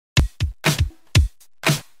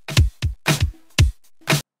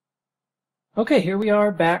Okay, here we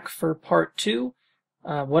are back for part 2.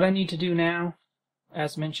 What I need to do now,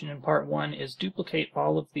 as mentioned in part 1, is duplicate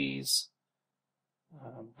all of these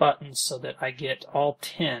buttons so that I get all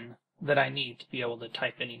 10 that I need to be able to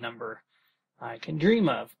type any number I can dream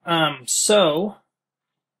of. I'm just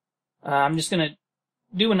going to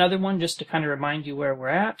do another one just to kind of remind you where we're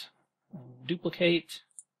at. Duplicate.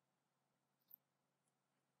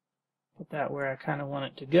 Put that where I kind of want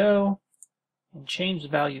it to go. And change the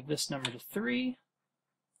value of this number to 3,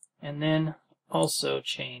 and then also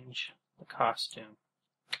change the costume.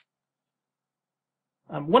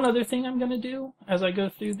 One other thing I'm going to do as I go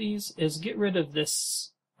through these is get rid of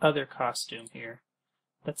this other costume here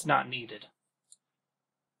that's not needed.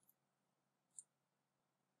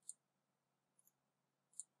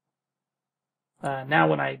 Now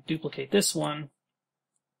when I duplicate this one,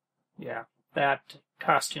 yeah, that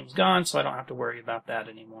costume's gone, so I don't have to worry about that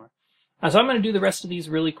anymore. So I'm going to do the rest of these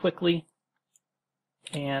really quickly,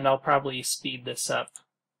 and I'll probably speed this up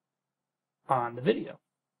on the video.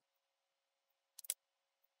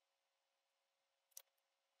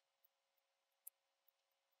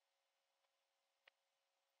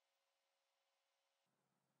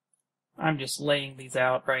 I'm just laying these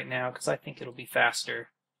out right now because I think it'll be faster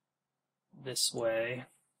this way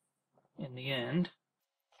in the end.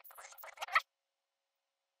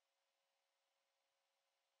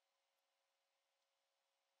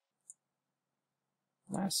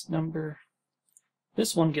 Last number.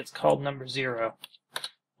 This one gets called number 0.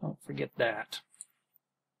 Don't forget that.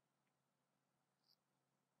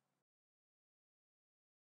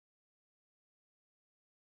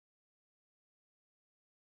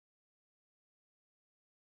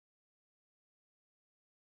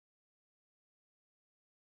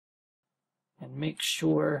 And make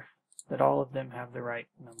sure that all of them have the right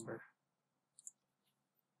number.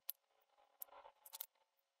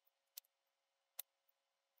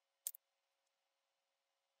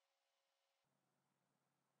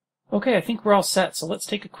 Okay, I think we're all set, so let's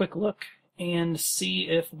take a quick look and see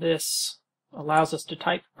if this allows us to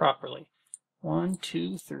type properly. 1,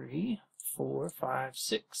 2, 3, 4, 5,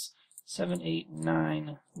 6, 7, 8,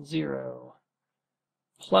 9, 0.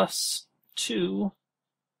 Plus 2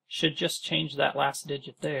 should just change that last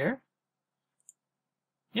digit there.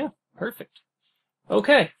 Yeah, perfect.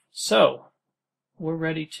 Okay, so we're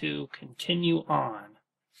ready to continue on.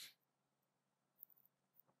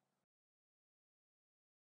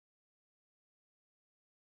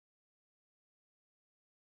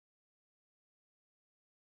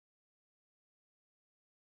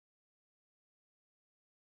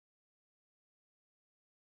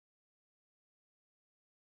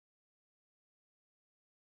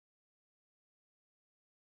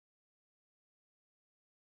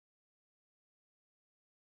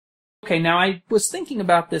 Okay, now I was thinking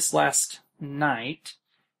about this last night,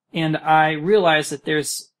 and I realized that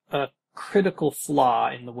there's a critical flaw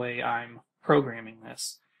in the way I'm programming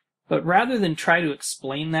this. But rather than try to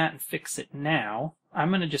explain that and fix it now, I'm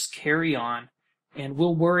going to just carry on, and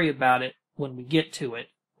we'll worry about it when we get to it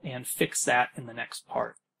and fix that in the next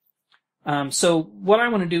part. So what I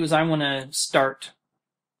want to do is I want to start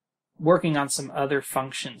working on some other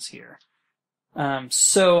functions here.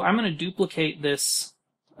 So I'm going to duplicate this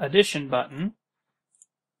addition button,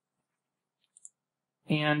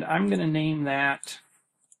 and I'm going to name that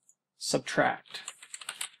subtract.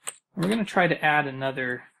 We're going to try to add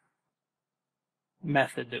another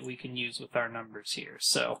method that we can use with our numbers here.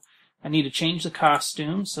 So I need to change the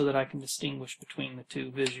costume so that I can distinguish between the two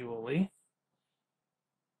visually,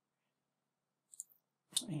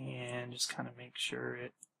 and just kind of make sure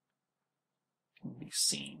it can be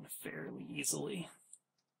seen fairly easily.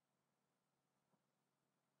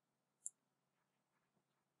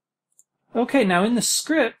 Okay, now in the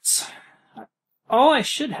scripts, all I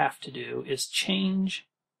should have to do is change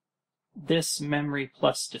this memory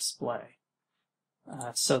plus display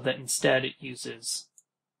so that instead it uses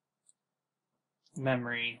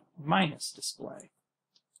memory minus display.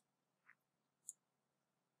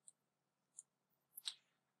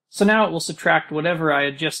 So now it will subtract whatever I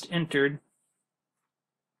had just entered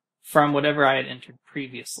from whatever I had entered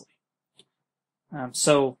previously.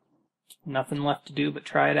 So nothing left to do but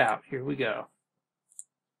try it out. Here we go.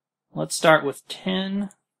 Let's start with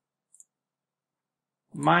 10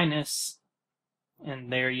 minus,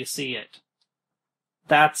 and there you see it.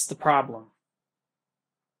 That's the problem.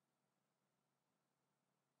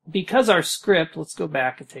 Because our script, let's go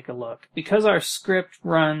back and take a look. Because our script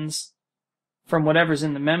runs from whatever's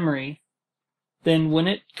in the memory, then when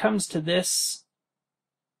it comes to this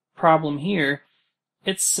problem here,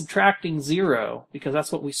 it's subtracting 0 because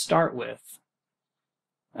that's what we start with.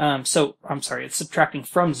 So, I'm sorry, it's subtracting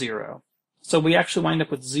from 0. So we actually wind up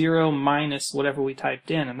with 0 minus whatever we typed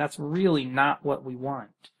in, and that's really not what we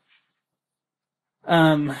want.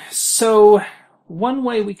 So one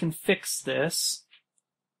way we can fix this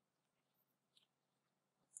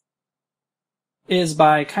is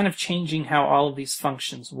by kind of changing how all of these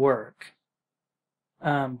functions work.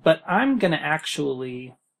 But I'm going to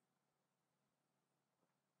actually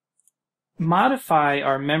modify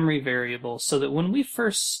our memory variable so that when we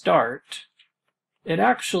first start, it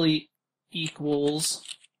actually equals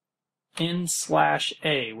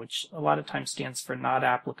n/a, which a lot of times stands for not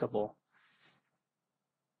applicable.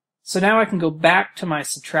 So now I can go back to my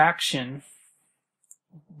subtraction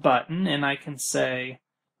button and I can say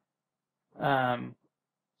I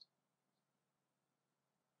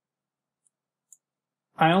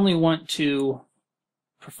only want to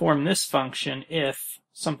perform this function if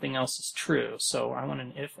something else is true. So I want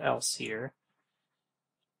an if-else here.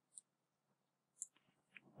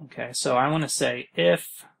 Okay, so I want to say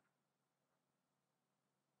if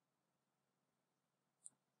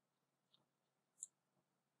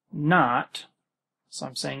not, so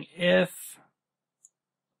I'm saying if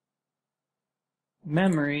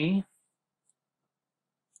memory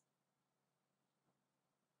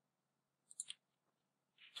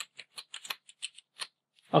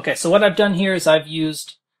Okay, so what I've done here is I've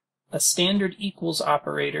used a standard equals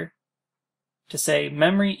operator to say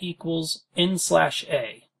memory equals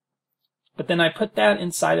n/a. But then I put that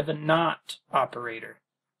inside of a not operator.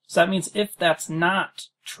 So that means if that's not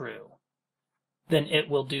true, then it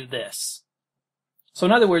will do this. So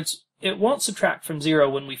in other words, it won't subtract from 0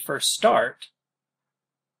 when we first start.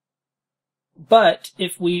 But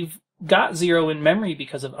if we've got 0 in memory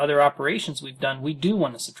because of other operations we've done, we do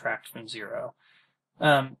want to subtract from 0.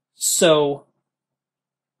 So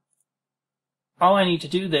all I need to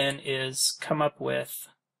do then is come up with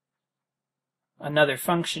another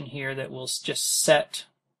function here that will just set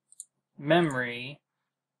memory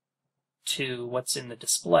to what's in the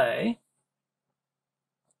display,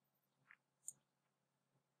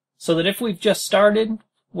 so that if we've just started,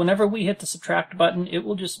 whenever we hit the subtract button, it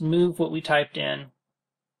will just move what we typed in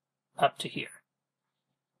up to here.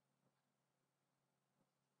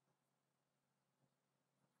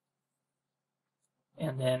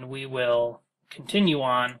 And then we will continue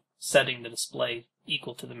on setting the display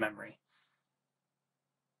equal to the memory.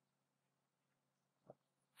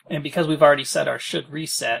 And because we've already set our should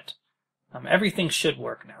reset, everything should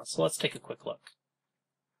work now. So let's take a quick look.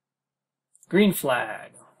 Green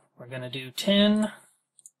flag. We're going to do 10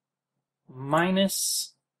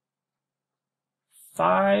 minus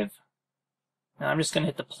 5. And I'm just going to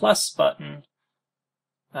hit the plus button,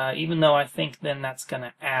 even though I think then that's going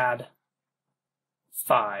to add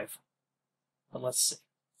 5. But let's see.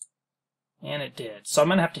 And it did. So I'm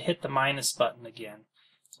going to have to hit the minus button again.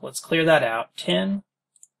 So let's clear that out. 10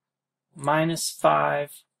 minus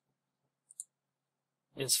 5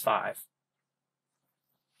 is 5.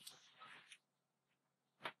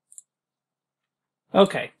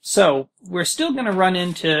 Okay, so we're still going to run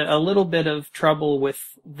into a little bit of trouble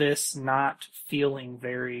with this not feeling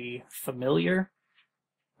very familiar.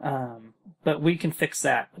 But we can fix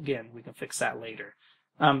that. Again, we can fix that later.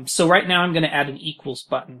 So right now I'm going to add an equals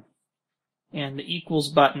button. And the equals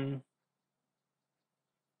button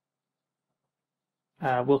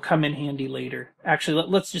will come in handy later. Actually,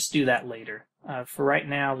 let's just do that later. For right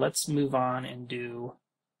now, let's move on and do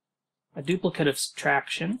a duplicate of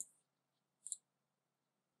subtraction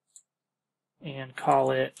and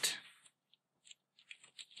call it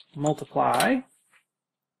multiply.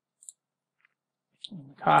 In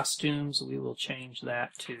the costumes, we will change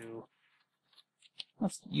that to,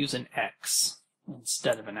 let's use an X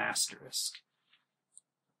instead of an asterisk.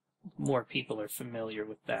 More people are familiar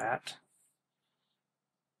with that.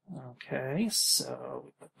 Okay, so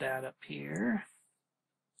we put that up here.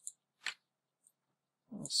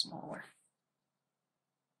 A little smaller.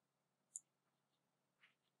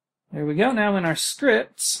 There we go. Now in our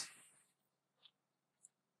scripts,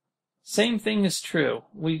 same thing is true.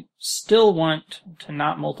 We still want to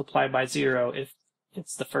not multiply by 0 if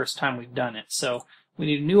it's the first time we've done it. So we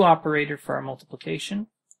need a new operator for our multiplication.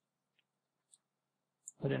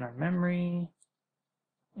 Put in our memory,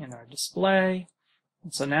 in our display.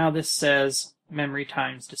 And so now this says memory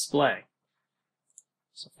times display.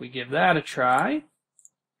 So if we give that a try,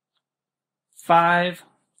 5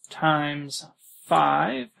 times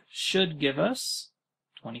 5 should give us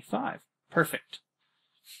 25. Perfect.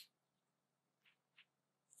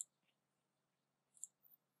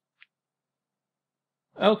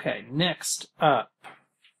 Okay, next up,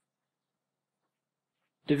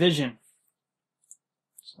 division.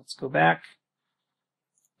 So let's go back,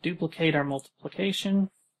 duplicate our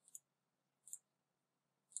multiplication,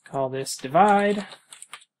 call this divide,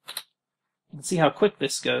 and see how quick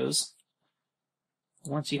this goes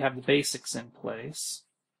once you have the basics in place.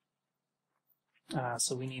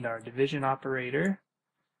 So we need our division operator.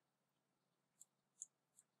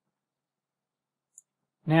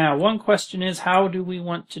 Now, one question is, how do we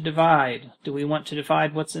want to divide? Do we want to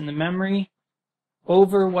divide what's in the memory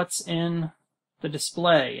over what's in the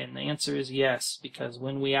display? And the answer is yes, because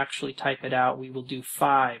when we actually type it out, we will do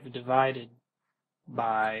 5 divided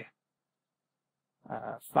by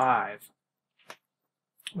 5,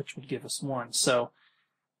 which would give us 1. So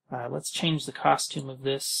let's change the costume of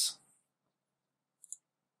this.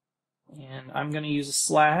 And I'm going to use a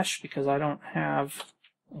slash because I don't have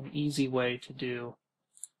an easy way to do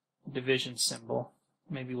division symbol.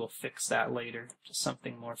 Maybe we'll fix that later, just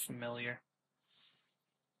something more familiar.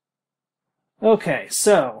 Okay,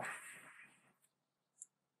 so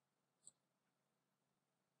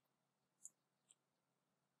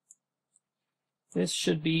this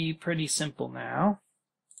should be pretty simple now.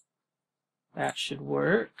 That should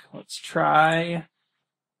work. Let's try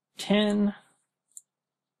 10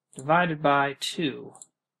 divided by 2.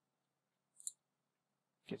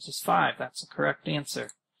 Gives us 5. That's the correct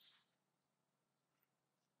answer.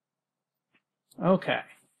 Okay.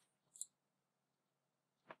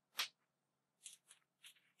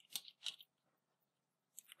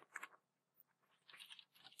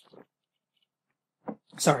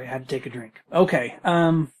 Sorry, I had to take a drink. Okay.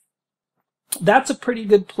 That's a pretty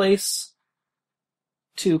good place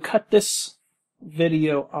to cut this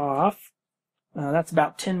video off. That's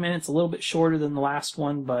about 10 minutes, a little bit shorter than the last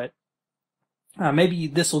one, but maybe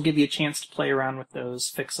this will give you a chance to play around with those,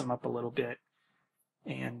 fix them up a little bit,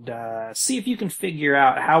 and see if you can figure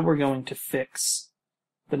out how we're going to fix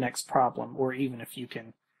the next problem, or even if you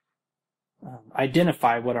can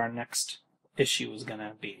identify what our next issue is going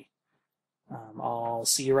to be. I'll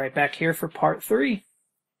see you right back here for part 3.